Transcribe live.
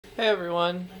Hey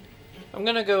everyone, I'm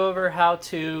going to go over how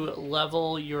to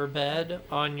level your bed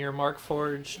on your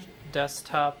Markforged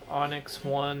desktop Onyx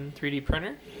One 3D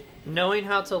printer. Knowing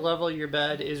how to level your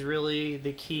bed is really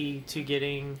the key to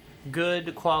getting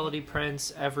good quality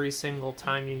prints every single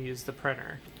time you use the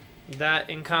printer.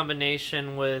 That in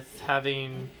combination with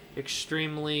having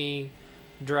extremely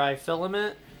dry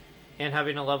filament and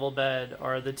having a level bed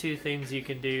are the two things you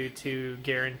can do to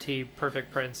guarantee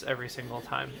perfect prints every single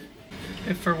time.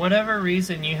 If for whatever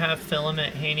reason you have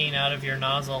filament hanging out of your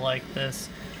nozzle like this,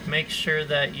 make sure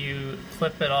that you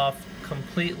clip it off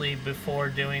completely before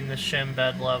doing the shim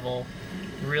bed level.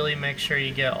 Really make sure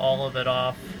you get all of it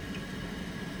off.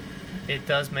 It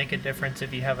does make a difference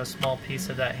if you have a small piece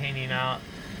of that hanging out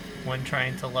when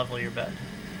trying to level your bed.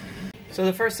 So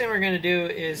the first thing we're going to do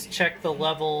is check the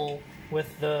level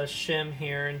with the shim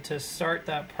here, and to start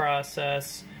that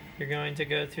process you're going to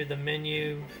go through the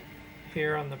menu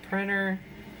here on the printer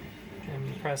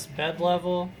and press bed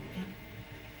level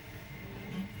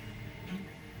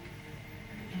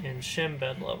and shim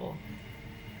bed level.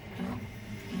 And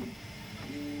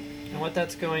what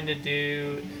that's going to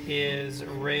do is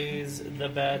raise the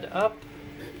bed up.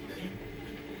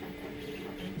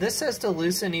 This says to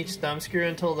loosen each thumb screw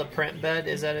until the print bed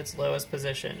is at its lowest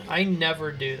position. I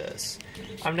never do this.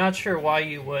 I'm not sure why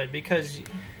you would, because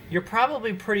you're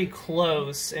probably pretty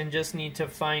close and just need to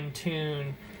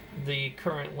fine-tune the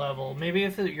current level. Maybe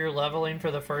if you're leveling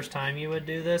for the first time you would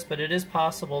do this, but it is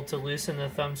possible to loosen the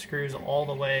thumb screws all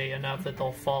the way enough that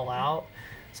they'll fall out.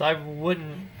 So I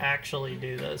wouldn't actually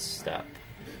do this step.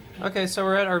 Okay, so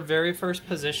we're at our very first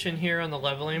position here on the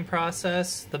leveling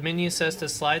process. The menu says to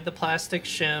slide the plastic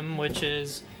shim, which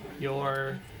is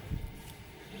your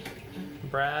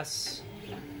brass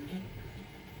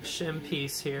shim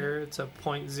piece here. It's a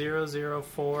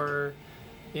 0.004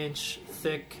 inch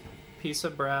thick piece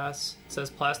of brass. It says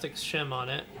plastic shim on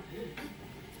it.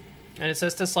 And it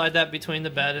says to slide that between the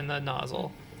bed and the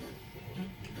nozzle.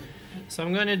 So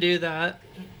I'm going to do that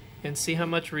and see how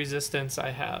much resistance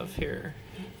I have here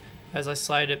as I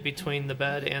slide it between the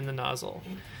bed and the nozzle.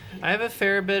 I have a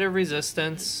fair bit of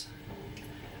resistance.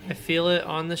 I feel it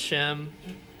on the shim,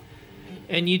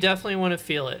 and you definitely want to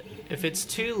feel it. If it's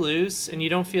too loose and you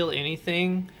don't feel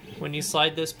anything when you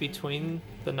slide this between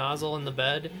the nozzle and the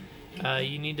bed,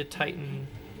 you need to tighten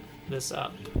this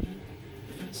up.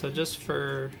 So just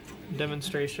for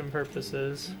demonstration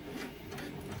purposes,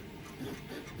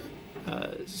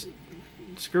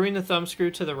 screwing the thumb screw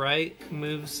to the right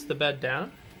moves the bed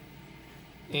down,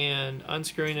 and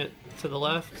unscrewing it to the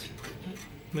left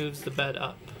moves the bed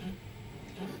up.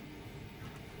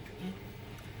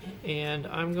 And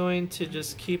I'm going to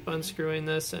just keep unscrewing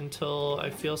this until I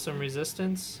feel some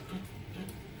resistance,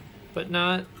 but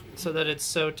not so that it's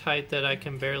so tight that I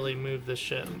can barely move the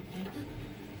shim.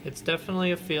 It's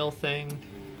definitely a feel thing,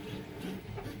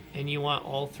 and you want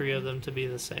all three of them to be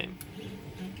the same.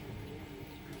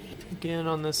 Again,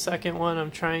 on the second one,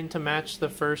 I'm trying to match the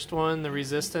first one, the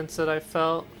resistance that I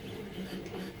felt.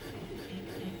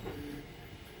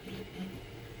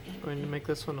 I'm going to make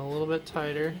this one a little bit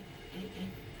tighter.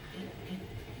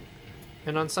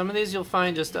 And on some of these you'll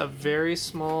find just a very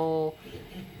small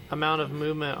amount of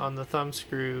movement on the thumb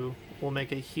screw will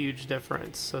make a huge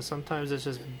difference. So sometimes it's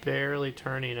just barely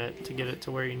turning it to get it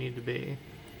to where you need to be.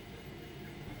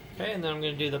 Okay, and then I'm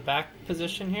going to do the back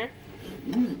position here.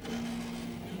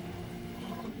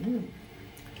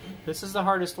 This is the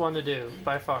hardest one to do,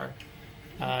 by far.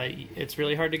 It's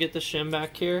really hard to get the shim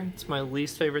back here. It's my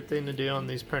least favorite thing to do on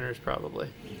these printers,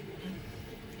 probably.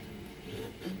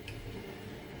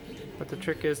 But the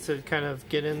trick is to kind of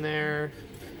get in there.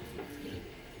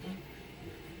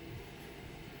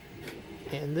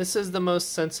 And this is the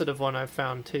most sensitive one I've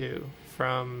found too.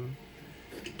 From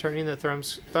turning the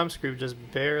thumb screw just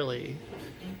barely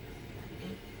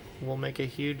will make a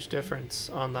huge difference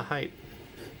on the height.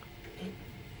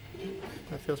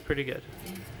 That feels pretty good.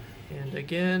 And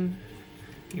again,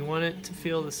 you want it to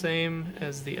feel the same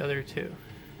as the other two.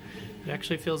 It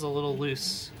actually feels a little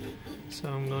loose, so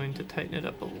I'm going to tighten it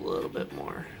up a little bit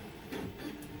more.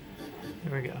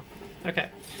 There we go. Okay,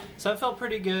 so that felt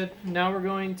pretty good. Now we're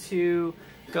going to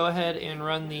go ahead and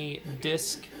run the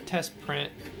disc test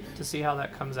print to see how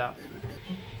that comes out.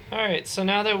 Alright, so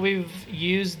now that we've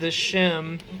used the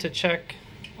shim to check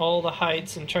all the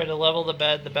heights and try to level the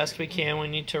bed the best we can, we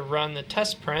need to run the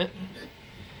test print.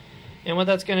 And what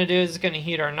that's going to do is it's going to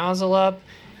heat our nozzle up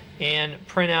and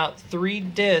print out 3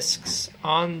 discs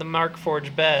on the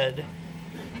Markforged bed,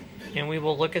 and we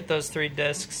will look at those 3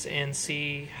 discs and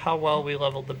see how well we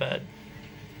leveled the bed.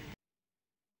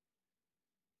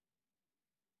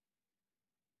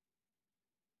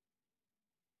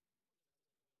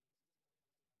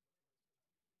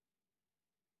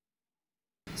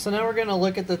 So now we're going to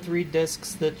look at the 3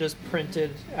 discs that just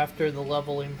printed after the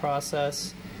leveling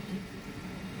process.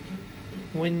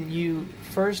 When you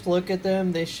first look at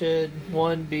them, they should,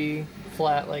 one, be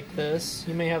flat like this.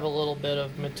 You may have a little bit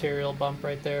of material bump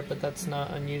right there, but that's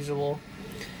not unusual.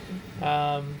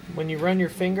 When you run your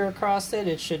finger across it,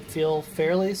 it should feel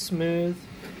fairly smooth.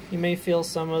 You may feel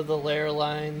some of the layer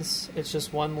lines. It's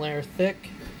just one layer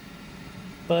thick.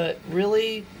 But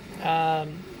really,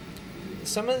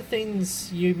 some of the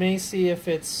things you may see if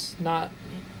it's not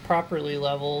properly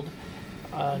leveled,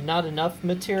 not enough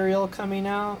material coming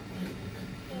out.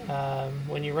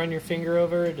 When you run your finger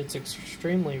over it, it's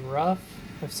extremely rough.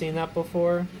 I've seen that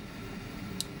before.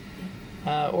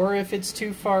 Or if it's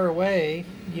too far away,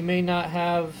 you may not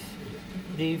have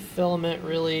the filament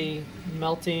really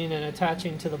melting and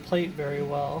attaching to the plate very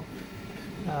well.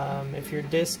 If your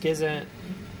disc isn't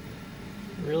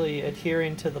really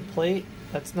adhering to the plate,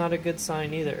 that's not a good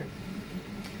sign either.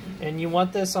 And you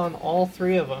want this on all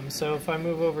 3 of them. So if I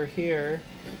move over here,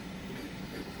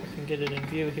 I can get it in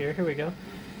view here. Here we go.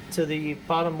 To the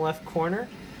bottom left corner.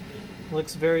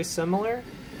 Looks very similar.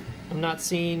 I'm not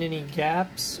seeing any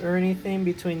gaps or anything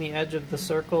between the edge of the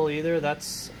circle either.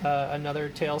 That's another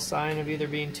tail sign of either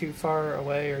being too far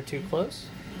away or too close.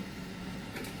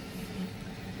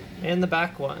 And the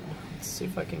back one. Let's see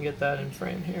if I can get that in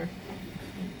frame here.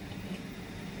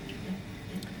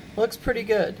 Looks pretty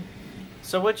good.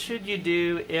 So what should you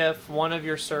do if one of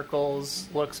your circles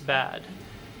looks bad?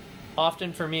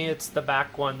 Often for me it's the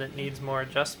back one that needs more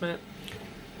adjustment.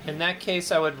 In that case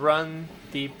I would run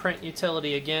the print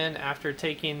utility again after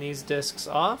taking these discs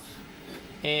off,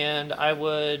 and I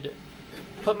would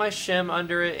put my shim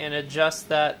under it and adjust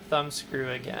that thumb screw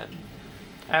again.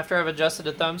 After I've adjusted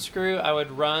a thumb screw, I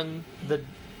would run the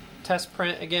test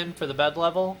print again for the bed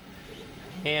level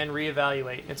and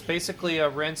reevaluate. It's basically a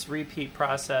rinse repeat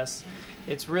process.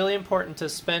 It's really important to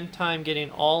spend time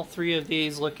getting all 3 of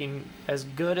these looking as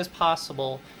good as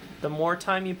possible. The more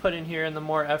time you put in here and the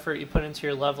more effort you put into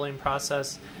your leveling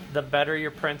process, the better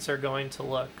your prints are going to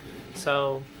look.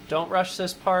 So don't rush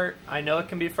this part. I know it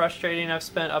can be frustrating. I've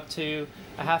spent up to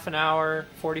a half an hour,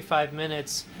 45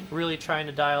 minutes really trying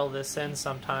to dial this in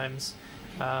sometimes.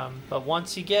 But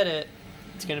once you get it,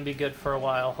 it's going to be good for a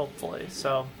while, hopefully.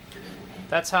 So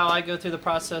that's how I go through the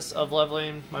process of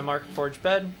leveling my Markforged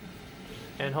bed,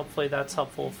 and hopefully that's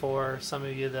helpful for some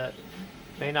of you that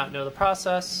may not know the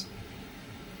process.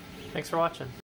 Thanks for watching.